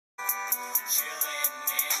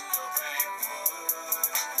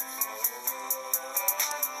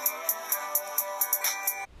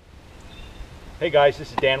Hey guys, this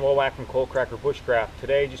is Dan Womack from Bushcraft.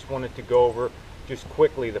 Today I just wanted to go over just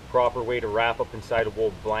quickly the proper way to wrap up inside a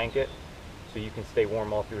wool blanket so you can stay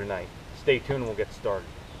warm all through the night. Stay tuned and we'll get started.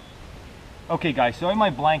 Okay guys, so I have my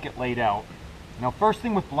blanket laid out. Now first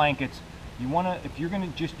thing with blankets, you want to, if you're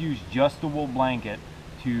going to just use just a wool blanket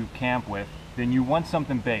to camp with, then you want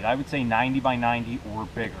something big. I would say 90 by 90 or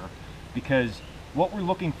bigger, because what we're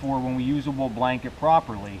looking for when we use a wool blanket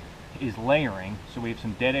properly is layering. So we have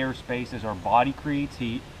some dead air space as our body creates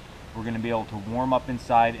heat. We're going to be able to warm up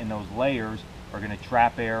inside, and those layers are going to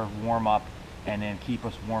trap air, warm up, and then keep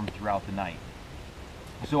us warm throughout the night.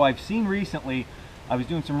 So I've seen recently, I was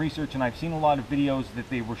doing some research and I've seen a lot of videos that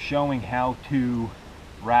they were showing how to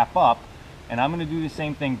wrap up, and I'm going to do the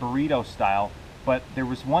same thing burrito style, but there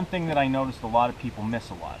was one thing that I noticed a lot of people miss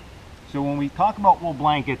a lot. So when we talk about wool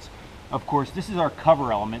blankets, of course this is our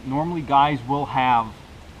cover element. Normally guys will have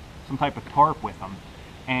some type of tarp with them,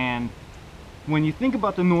 and when you think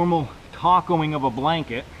about the normal tacoing of a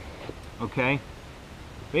blanket, okay,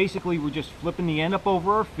 basically we're just flipping the end up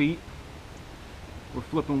over our feet, we're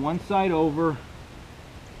flipping one side over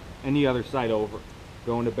and the other side over,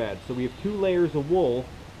 going to bed. So we have two layers of wool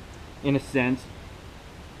in a sense,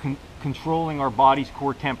 controlling our body's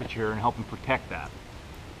core temperature and helping protect that.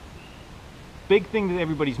 Big thing that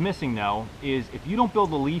everybody's missing though is if you don't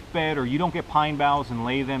build a leaf bed or you don't get pine boughs and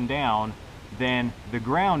lay them down, then the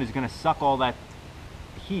ground is going to suck all that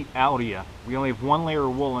heat out of you. We only have one layer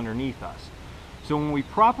of wool underneath us. So when we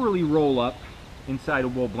properly roll up inside a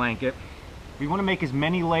wool blanket, we want to make as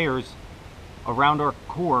many layers around our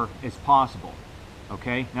core as possible.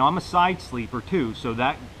 Okay, now I'm a side sleeper too, so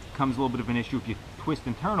that comes a little bit of an issue. If you twist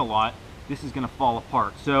and turn a lot, this is going to fall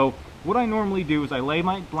apart. So what I normally do is I lay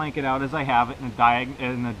my blanket out as I have it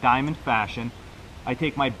in a diamond fashion. I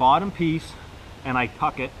take my bottom piece and I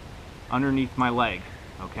tuck it underneath my leg,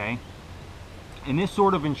 okay? And this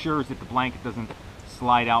sort of ensures that the blanket doesn't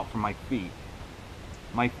slide out from my feet.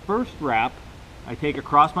 My first wrap, I take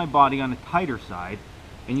across my body on the tighter side,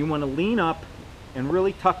 and you want to lean up and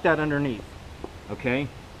really tuck that underneath, okay?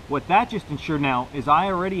 What that just ensured now is I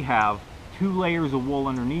already have two layers of wool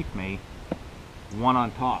underneath me, one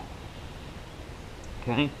on top.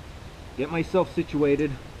 Okay, get myself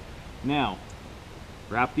situated. Now,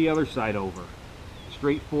 wrap the other side over,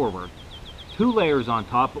 straight forward. Two layers on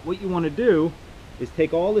top, but what you want to do is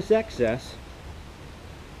take all this excess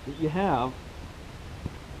that you have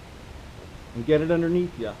and get it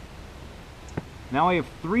underneath you. Now I have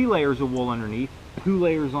three layers of wool underneath, two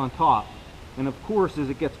layers on top. And of course, as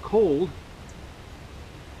it gets cold,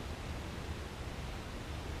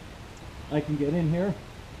 I can get in here,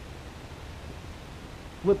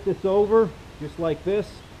 flip this over just like this,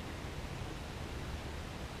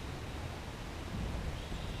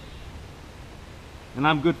 and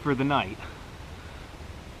I'm good for the night.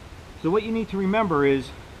 So what you need to remember is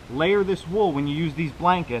layer this wool when you use these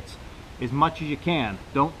blankets as much as you can.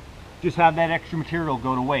 Don't just have that extra material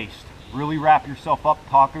go to waste. Really wrap yourself up,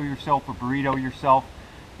 taco yourself or burrito yourself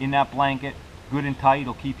in that blanket, good and tight.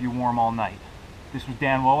 It'll keep you warm all night. This was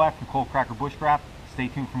Dan Womack from Bushcraft. Stay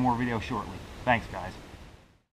tuned for more videos shortly. Thanks guys.